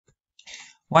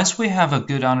Once we have a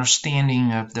good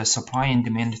understanding of the supply and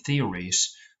demand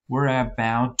theories, we're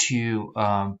about to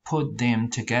put them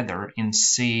together and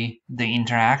see the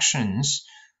interactions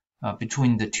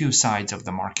between the two sides of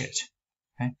the market.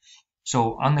 Okay,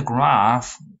 so on the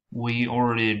graph, we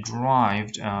already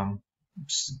derived the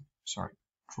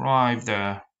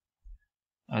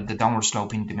downward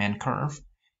sloping demand curve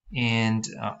and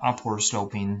upward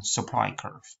sloping supply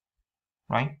curve,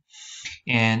 right?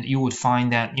 And you would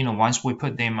find that once we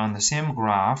put them on the same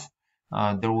graph,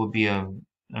 there will be a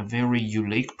very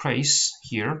unique place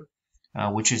here,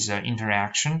 which is the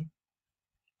interaction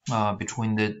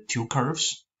between the two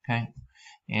curves. Okay,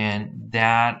 and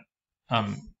that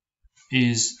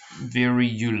is very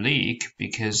unique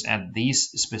because at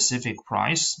this specific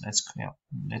price,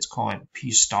 let's call it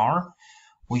P star,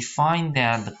 we find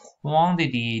that the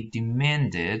quantity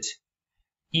demanded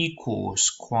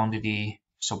equals quantity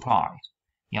supplied.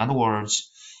 In other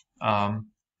words,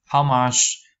 how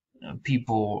much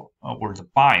people or the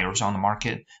buyers on the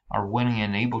market are willing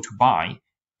and able to buy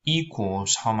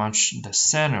equals how much the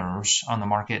sellers on the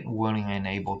market willing and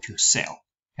able to sell.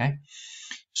 Okay,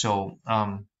 so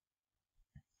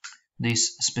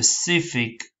this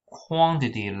specific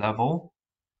quantity level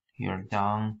here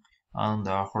down on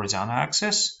the horizontal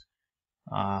axis,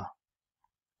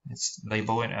 let's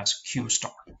label it as Q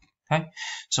star. Okay,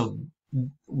 so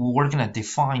we're going to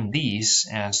define these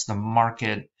as the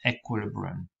market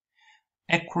equilibrium.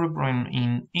 Equilibrium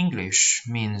in English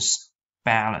means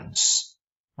balance,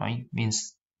 right?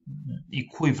 Means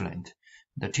equivalent.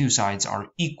 The two sides are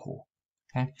equal.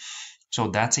 Okay, so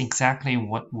that's exactly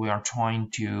what we are trying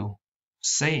to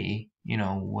say,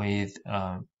 with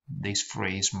this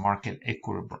phrase market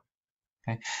equilibrium.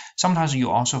 Okay, sometimes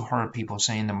you also heard people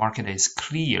saying the market is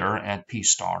clear at P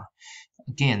star.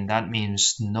 Again, that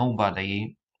means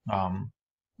nobody,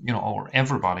 or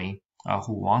everybody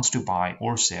who wants to buy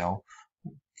or sell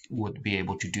would be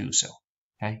able to do so,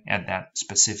 okay, at that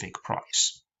specific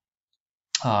price.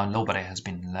 Nobody has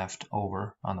been left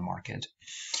over on the market.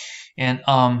 And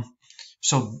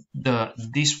so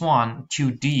this one,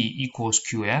 QD equals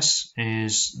QS,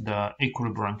 is the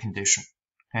equilibrium condition.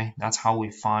 Okay, that's how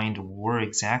we find where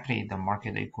exactly the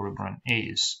market equilibrium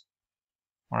is.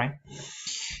 All right,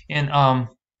 and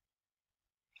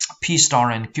P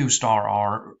star and Q star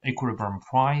are equilibrium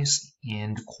price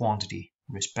and quantity,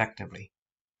 respectively.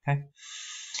 Okay,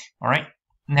 all right.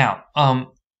 Now,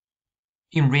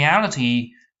 in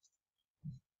reality,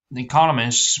 the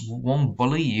economists won't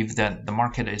believe that the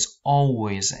market is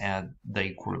always at the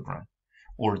equilibrium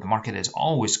or the market is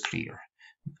always clear.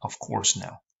 Of course,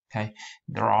 no. Okay,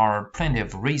 there are plenty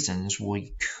of reasons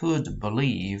we could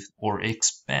believe or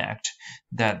expect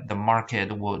that the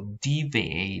market will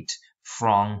deviate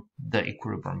from the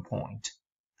equilibrium point.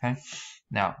 Okay,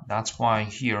 now that's why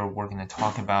here we're going to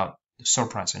talk about the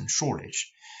surplus and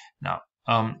shortage. Now,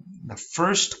 the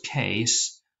first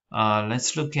case,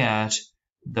 let's look at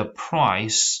the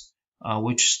price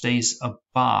which stays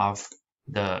above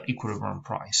the equilibrium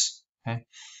price. Okay,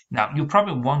 now you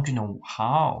probably want to know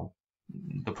how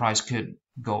the price could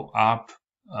go up,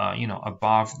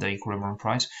 above the equilibrium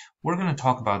price. We're going to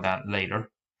talk about that later.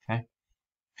 Okay,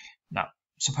 now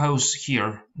suppose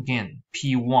here again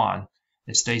P1,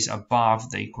 it stays above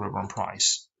the equilibrium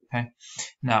price. Okay,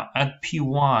 now at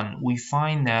P1 we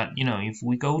find that if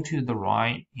we go to the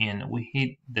right and we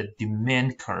hit the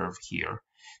demand curve here,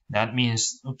 that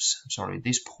means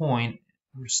this point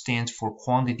stands for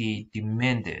quantity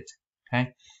demanded.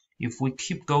 Okay, if we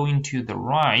keep going to the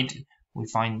right, we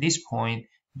find this point,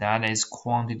 that is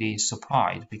quantity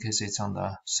supplied because it's on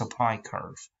the supply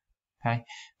curve. Okay,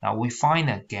 now we find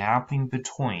a gap in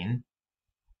between,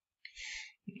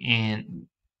 and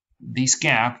this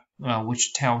gap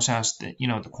which tells us that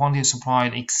the quantity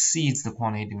supplied exceeds the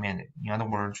quantity demanded. In other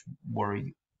words,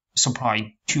 we're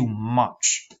supplied too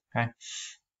much. Okay,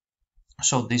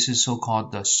 so this is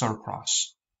so-called the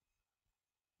surplus.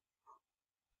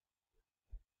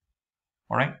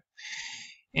 All right,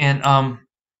 and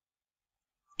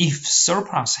if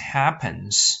surplus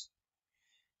happens,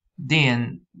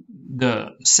 then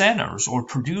the sellers or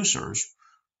producers,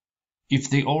 if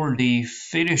they already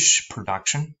finish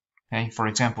production, okay, for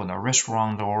example, the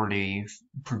restaurant already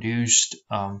produced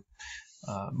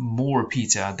more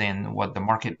pizza than what the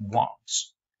market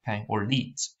wants, okay, or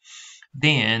needs,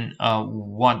 then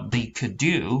what they could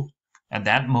do at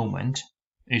that moment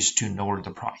is to lower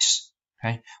the price.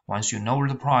 Okay, once you lower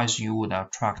the price, you would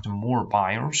attract more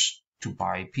buyers to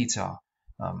buy pizza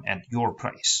at your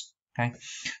place. Okay,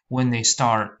 when they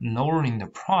start lowering the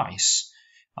price,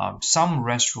 some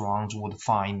restaurants would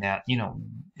find that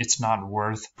it's not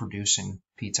worth producing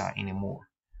pizza anymore.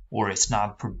 or it's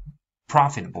not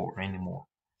profitable anymore.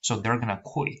 So they're going to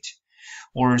quit.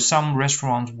 Or some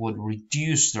restaurants would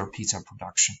reduce their pizza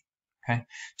production. Okay,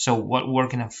 so what we're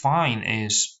going to find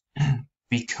is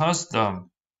because the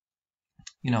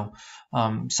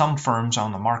some firms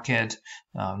on the market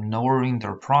lowering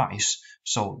their price,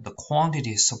 so the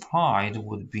quantity supplied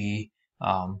would be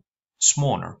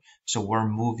smaller. So we're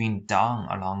moving down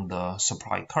along the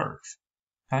supply curve.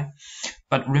 Okay,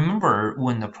 but remember,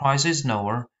 when the price is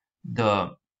lower,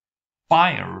 the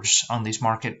buyers on this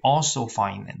market also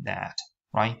find that,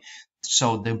 right?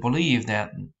 So they believe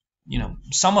that,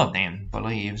 some of them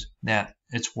believe that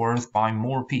it's worth buying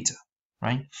more pizza,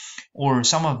 right? Or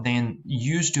some of them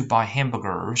used to buy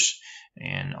hamburgers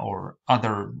or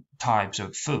other types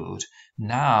of food.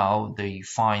 Now they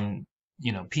find,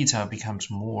 pizza becomes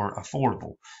more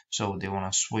affordable, so they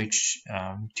want to switch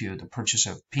to the purchase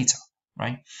of pizza,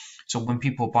 right? So when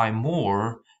people buy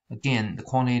more, again, the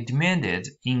quantity demanded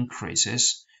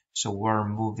increases, so we're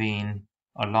moving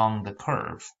along the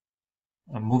curve,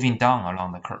 moving down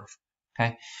along the curve.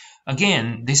 Okay,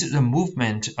 again, this is a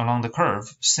movement along the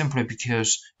curve simply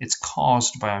because it's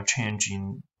caused by a change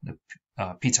in the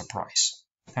pizza price.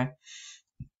 Okay,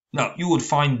 now you would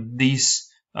find this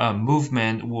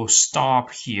movement will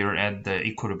stop here at the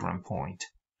equilibrium point.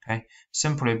 Okay,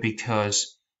 simply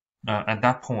because at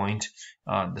that point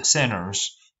the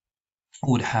sellers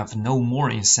would have no more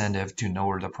incentive to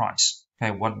lower the price.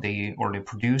 Okay, what they already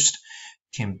produced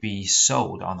can be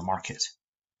sold on the market.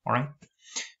 All right.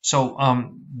 So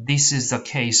this is the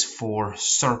case for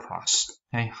surplus.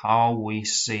 Okay, how we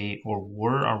see, or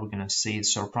where are we going to see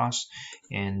surplus,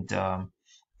 and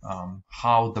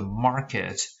how the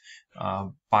market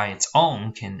by its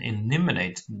own can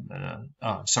eliminate the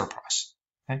surplus.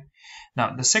 Okay.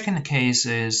 Now the second case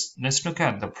is, let's look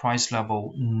at the price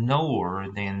level lower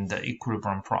than the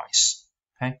equilibrium price.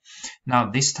 Okay.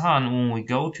 Now this time when we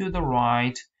go to the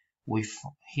right, we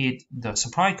hit the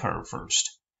supply curve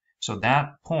first. So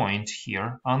that point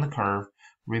here on the curve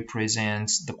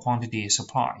represents the quantity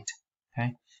supplied.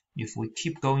 Okay. If we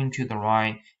keep going to the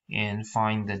right and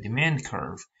find the demand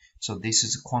curve, so this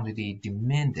is the quantity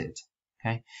demanded.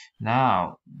 Okay.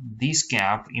 Now this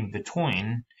gap in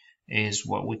between is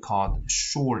what we call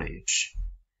shortage,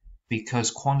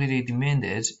 because quantity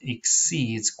demanded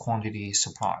exceeds quantity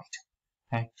supplied.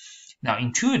 Okay. Now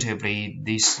intuitively,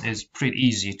 this is pretty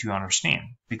easy to understand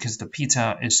because the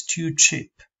pizza is too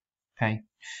cheap. Okay,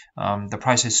 the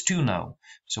price is too low,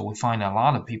 so we find a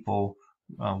lot of people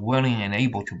willing and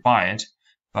able to buy it.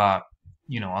 But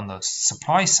on the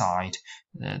supply side,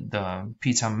 the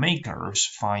pizza makers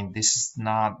find this is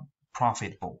not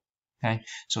profitable. Okay,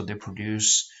 so they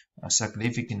produce a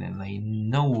significantly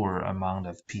lower amount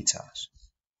of pizzas.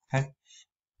 Okay,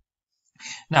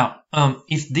 now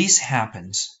if this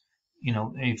happens,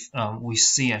 if we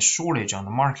see a shortage on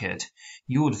the market,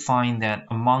 you would find that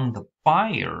among the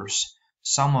buyers,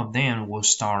 some of them will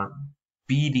start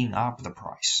beating up the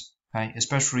price, okay?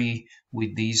 Especially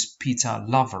with these pizza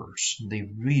lovers. They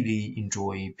really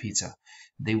enjoy pizza.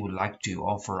 They would like to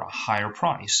offer a higher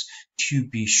price to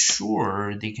be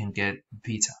sure they can get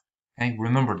pizza. Okay?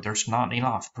 Remember, there's not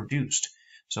enough produced.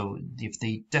 So if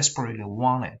they desperately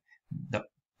want it, the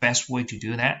best way to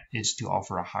do that is to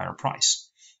offer a higher price.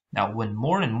 Now, when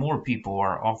more and more people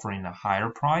are offering a higher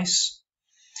price,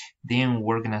 then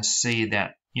we're going to say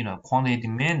that, quantity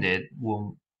demanded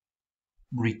will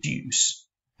reduce.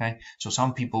 Okay, so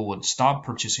some people would stop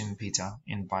purchasing pizza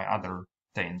and buy other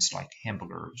things like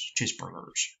hamburgers,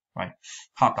 cheeseburgers, right,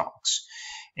 hot dogs.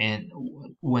 And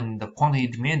when the quantity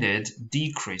demanded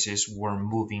decreases, we're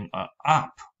moving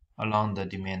up along the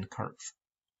demand curve.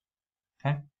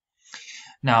 Okay,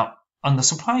 now on the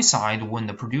supply side, when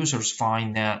the producers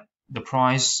find that the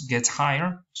price gets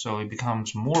higher, so it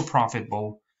becomes more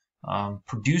profitable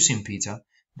producing pizza,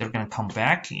 they're going to come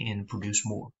back and produce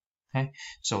more. Okay,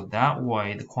 so that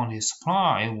way the quantity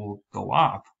supply will go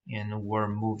up and we're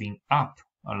moving up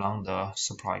along the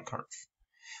supply curve.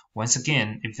 Once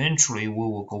again, eventually we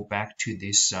will go back to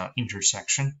this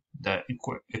intersection, the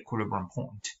equilibrium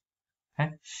point.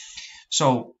 Okay,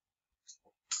 so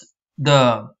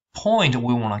the point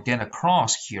we want to get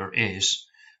across here is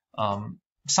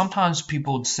sometimes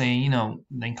people say, the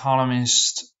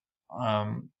economist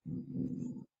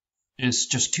is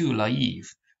just too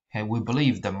naive. Okay, we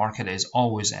believe the market is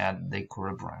always at the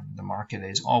equilibrium. The market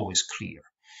is always clear.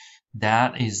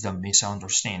 That is the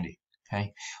misunderstanding.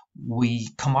 Okay, we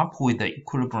come up with the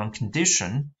equilibrium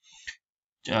condition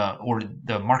or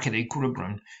the market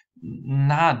equilibrium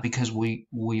not because we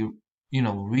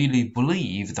really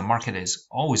believe the market is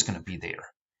always going to be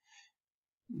there.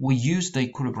 We use the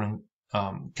equilibrium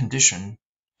condition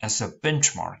as a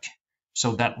benchmark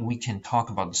so that we can talk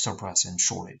about the surplus and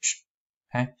shortage.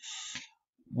 Okay.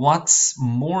 What's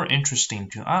more interesting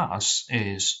to us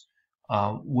is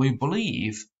we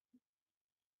believe,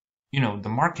 the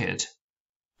market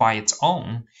by its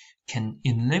own can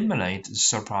eliminate the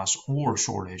surplus or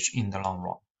shortage in the long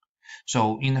run.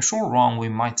 So in the short run, we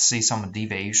might see some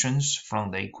deviations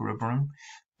from the equilibrium,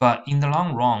 but in the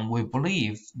long run, we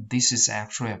believe this is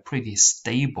actually a pretty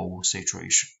stable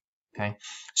situation. Okay,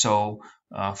 so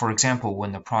for example,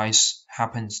 when the price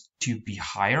happens to be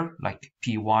higher, like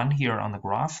P1 here on the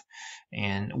graph,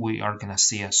 and we are going to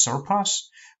see a surplus,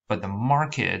 but the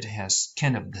market has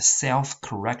kind of the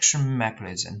self-correction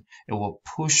mechanism. It will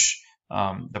push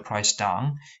the price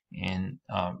down and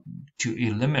to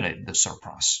eliminate the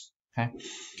surplus. Okay.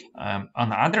 On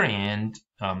the other end,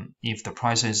 if the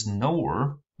price is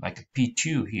lower, like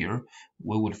P2 here,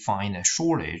 we would find a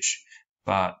shortage,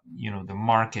 but the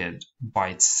market by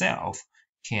itself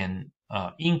can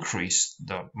increase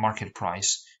the market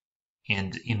price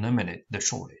and eliminate the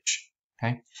shortage.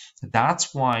 Okay,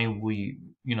 that's why we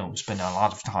spend a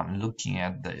lot of time looking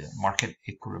at the market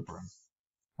equilibrium.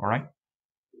 All right.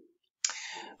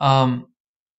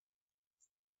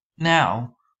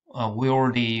 Now we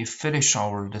already finished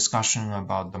our discussion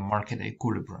about the market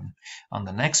equilibrium. On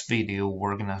the next video,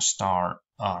 we're gonna start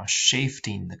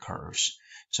shifting the curves,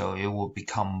 so it will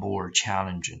become more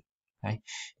challenging. Okay,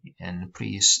 and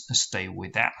please stay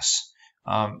with us.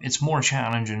 It's more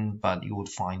challenging, but you would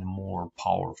find more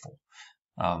powerful.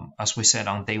 As we said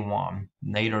on day one,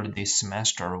 later this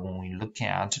semester, when we look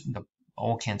at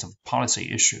all kinds of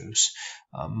policy issues,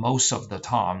 most of the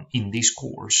time in this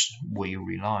course, we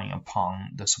rely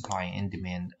upon the supply and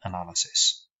demand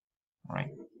analysis. All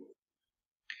right.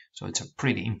 So it's a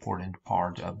pretty important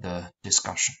part of the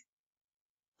discussion.